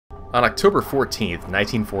On October 14th,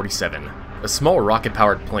 1947, a small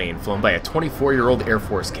rocket-powered plane flown by a 24-year-old Air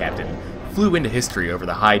Force captain flew into history over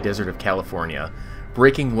the high desert of California,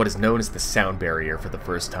 breaking what is known as the sound barrier for the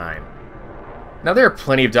first time. Now, there are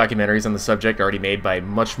plenty of documentaries on the subject already made by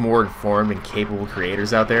much more informed and capable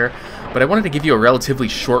creators out there, but I wanted to give you a relatively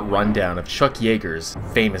short rundown of Chuck Yeager's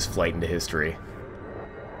famous flight into history.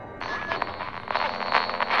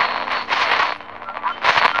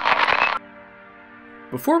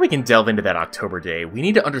 Before we can delve into that October day, we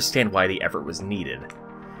need to understand why the effort was needed.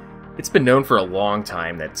 It's been known for a long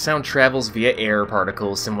time that sound travels via air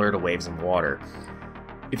particles similar to waves in water.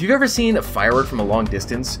 If you've ever seen a firework from a long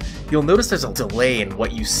distance, you'll notice there's a delay in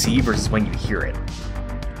what you see versus when you hear it.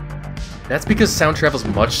 That's because sound travels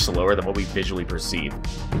much slower than what we visually perceive.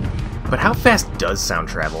 But how fast does sound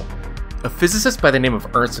travel? A physicist by the name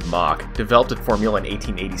of Ernst Mach developed a formula in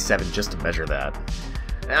 1887 just to measure that.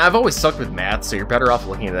 I've always sucked with math, so you're better off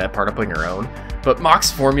looking at that part up on your own, but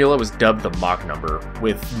Mach's formula was dubbed the Mach number,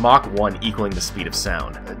 with Mach 1 equaling the speed of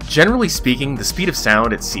sound. Generally speaking, the speed of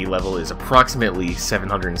sound at sea level is approximately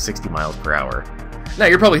 760 miles per hour. Now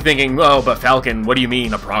you're probably thinking, oh, but Falcon, what do you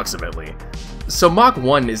mean approximately? So Mach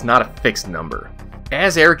 1 is not a fixed number.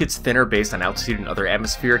 As air gets thinner based on altitude and other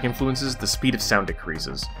atmospheric influences, the speed of sound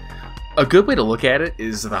decreases. A good way to look at it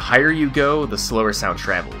is the higher you go, the slower sound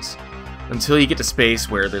travels, until you get to space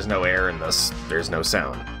where there's no air and thus there's no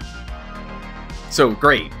sound. So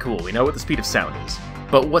great, cool, we know what the speed of sound is.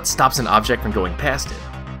 But what stops an object from going past it?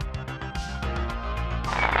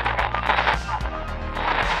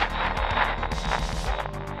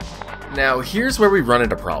 Now here's where we run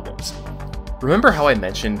into problems. Remember how I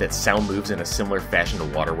mentioned that sound moves in a similar fashion to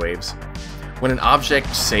water waves? When an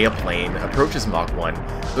object, say a plane, approaches Mach 1,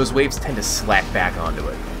 those waves tend to slap back onto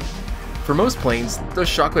it. For most planes, those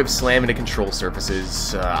shockwaves slam into control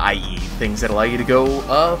surfaces, i.e. things that allow you to go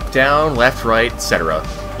up, down, left, right, etc.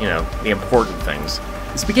 You know, the important things.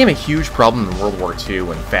 This became a huge problem in World War II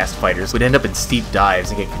when fast fighters would end up in steep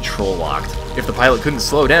dives and get control locked. If the pilot couldn't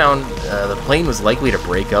slow down, the plane was likely to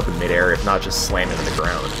break up in midair, if not just slam into the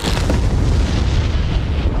ground.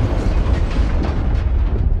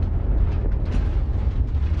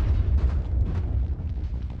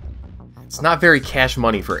 It's not very cash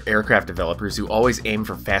money for aircraft developers who always aim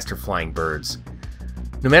for faster flying birds.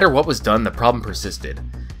 No matter what was done, the problem persisted.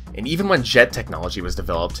 And even when jet technology was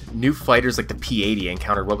developed, new fighters like the P-80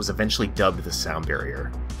 encountered what was eventually dubbed the sound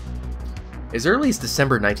barrier. As early as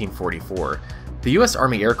December 1944, the US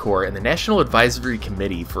Army Air Corps and the National Advisory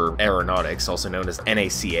Committee for Aeronautics, also known as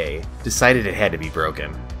NACA, decided it had to be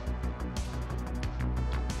broken.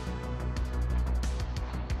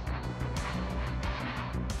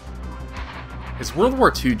 As World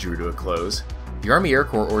War II drew to a close, the Army Air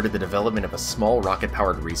Corps ordered the development of a small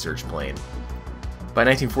rocket-powered research plane. By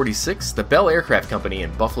 1946, the Bell Aircraft Company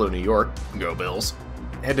in Buffalo, New York, go Bills,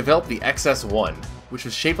 had developed the XS-1, which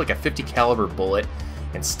was shaped like a .50 caliber bullet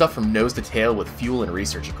and stuffed from nose to tail with fuel and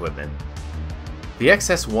research equipment. The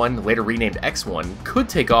XS-1, later renamed X-1, could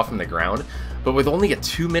take off from the ground, but with only a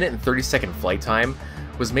 2-minute and 30-second flight time,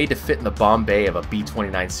 was made to fit in the bomb bay of a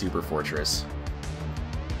B-29 Superfortress.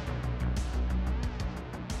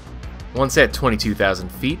 Once at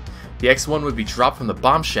 22,000 feet, the X-1 would be dropped from the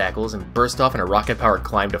bomb shackles and burst off in a rocket-powered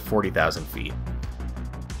climb to 40,000 feet.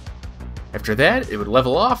 After that, it would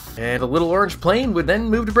level off, and a little orange plane would then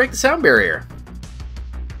move to break the sound barrier.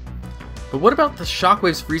 But what about the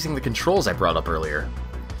shockwaves freezing the controls I brought up earlier?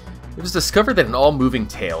 It was discovered that an all-moving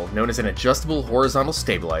tail, known as an adjustable horizontal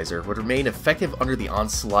stabilizer, would remain effective under the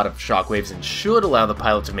onslaught of shockwaves and should allow the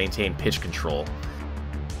pilot to maintain pitch control.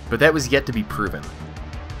 But that was yet to be proven.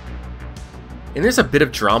 And there's a bit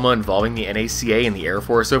of drama involving the NACA and the Air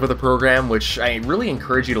Force over the program, which I really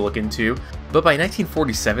encourage you to look into, but by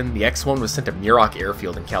 1947, the X-1 was sent to Muroc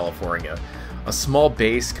Airfield in California, a small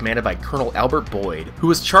base commanded by Colonel Albert Boyd, who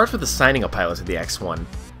was charged with assigning a pilot to the X-1.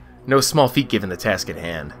 No small feat given the task at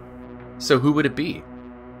hand. So who would it be?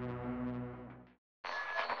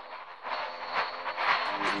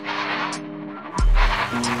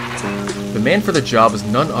 The man for the job was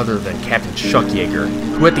none other than Captain Chuck Yeager,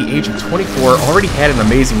 who at the age of 24 already had an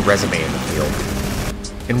amazing resume in the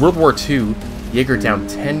field. In World War II, Yeager downed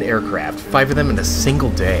 10 aircraft, 5 of them in a single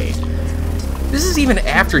day. This is even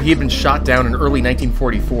after he had been shot down in early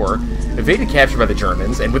 1944, evaded capture by the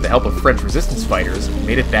Germans, and with the help of French resistance fighters,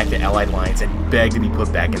 made it back to Allied lines and begged to be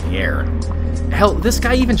put back in the air. Hell, this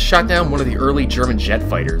guy even shot down one of the early German jet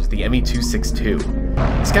fighters, the Me-262.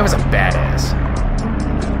 This guy was a badass.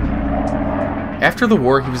 After the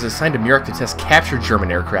war, he was assigned to Muroc to test captured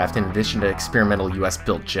German aircraft in addition to experimental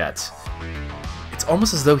US-built jets. It's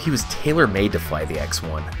almost as though he was tailor-made to fly the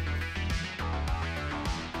X-1.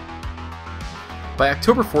 By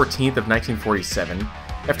October 14th of 1947,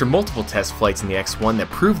 after multiple test flights in the X-1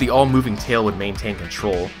 that proved the all-moving tail would maintain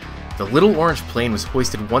control, the little orange plane was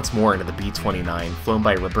hoisted once more into the B-29, flown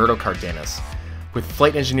by Roberto Cardenas, with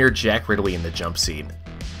flight engineer Jack Ridley in the jump seat.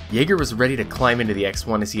 Yeager was ready to climb into the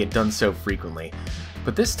X-1 as he had done so frequently,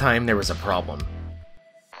 but this time there was a problem.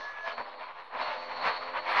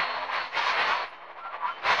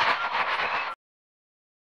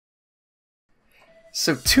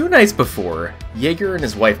 So 2 nights before, Yeager and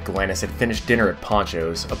his wife Glennis had finished dinner at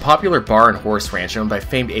Poncho's, a popular bar and horse ranch owned by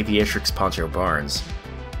famed aviatrix Poncho Barnes.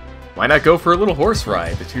 Why not go for a little horse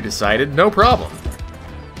ride? The two decided, no problem.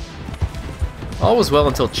 All was well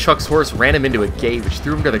until Chuck's horse ran him into a gate which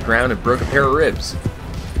threw him to the ground and broke a pair of ribs.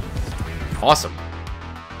 Awesome.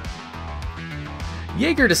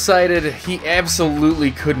 Yeager decided he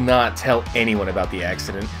absolutely could not tell anyone about the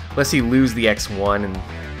accident, lest he lose the X-1, and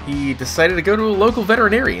he decided to go to a local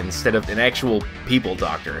veterinarian instead of an actual people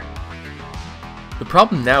doctor. The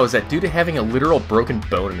problem now is that due to having a literal broken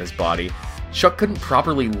bone in his body, Chuck couldn't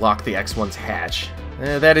properly lock the X-1's hatch.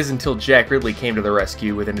 That is until Jack Ridley came to the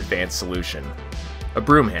rescue with an advanced solution. A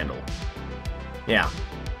broom handle. Yeah.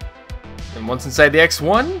 And once inside the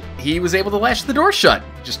X-1, he was able to latch the door shut.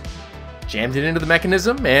 Just jammed it into the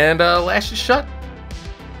mechanism and lashed it shut.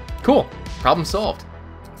 Cool. Problem solved.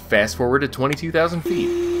 Fast forward to 22,000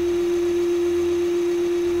 feet.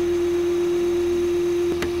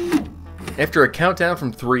 After a countdown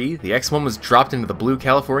from 3, the X-1 was dropped into the blue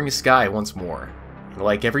California sky once more. And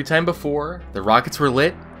like every time before, the rockets were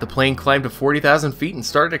lit, the plane climbed to 40,000 feet and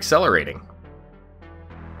started accelerating.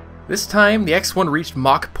 This time, the X-1 reached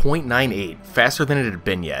Mach 0.98, faster than it had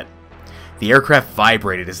been yet. The aircraft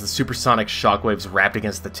vibrated as the supersonic shockwaves rapped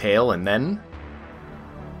against the tail, and then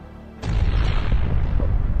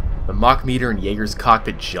the Mach meter in Yeager's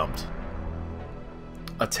cockpit jumped.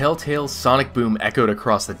 A telltale sonic boom echoed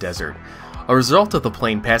across the desert, a result of the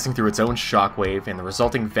plane passing through its own shockwave and the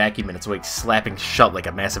resulting vacuum in its wake slapping shut like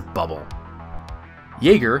a massive bubble.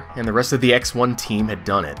 Yeager and the rest of the X-1 team had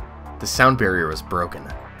done it. The sound barrier was broken.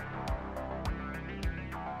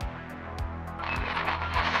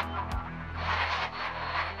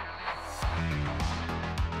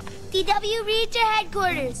 DW, read to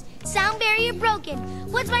headquarters. Sound barrier broken.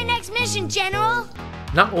 What's my next mission, General?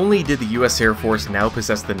 Not only did the US Air Force now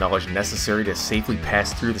possess the knowledge necessary to safely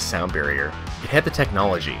pass through the sound barrier, it had the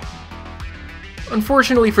technology.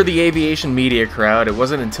 Unfortunately for the aviation media crowd, it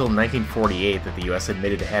wasn't until 1948 that the US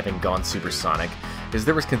admitted to having gone supersonic, as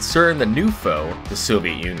there was concern the new foe, the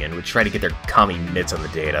Soviet Union, would try to get their commie mitts on the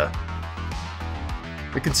data.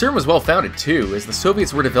 The concern was well founded too, as the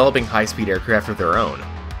Soviets were developing high-speed aircraft of their own.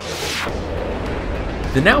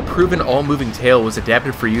 The now proven all-moving tail was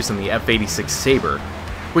adapted for use in the F-86 Sabre,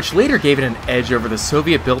 which later gave it an edge over the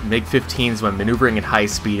Soviet-built MiG-15s when maneuvering at high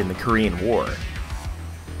speed in the Korean War.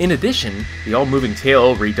 In addition, the all-moving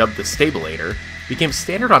tail, redubbed the Stabilator, became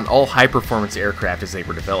standard on all high-performance aircraft as they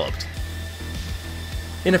were developed.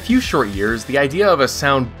 In a few short years, the idea of a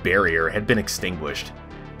sound barrier had been extinguished.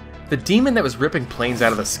 The demon that was ripping planes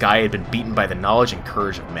out of the sky had been beaten by the knowledge and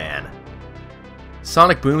courage of man.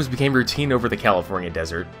 Sonic booms became routine over the California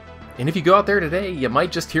desert, and if you go out there today, you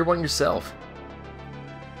might just hear one yourself.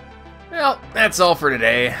 Well, that's all for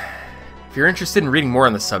today. If you're interested in reading more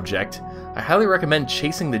on the subject, I highly recommend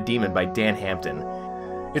Chasing the Demon by Dan Hampton.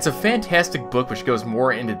 It's a fantastic book which goes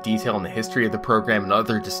more into detail on the history of the program and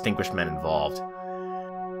other distinguished men involved.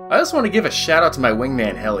 I also want to give a shout out to my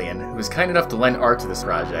wingman Hellion, who was kind enough to lend art to this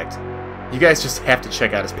project. You guys just have to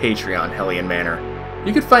check out his Patreon, Hellion Manor.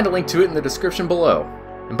 You can find a link to it in the description below.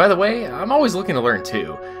 And by the way, I'm always looking to learn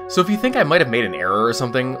too, so if you think I might have made an error or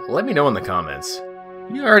something, let me know in the comments.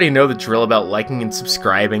 You already know the drill about liking and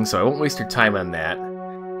subscribing, so I won't waste your time on that.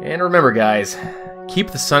 And remember guys, keep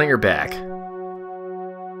the sun at your back.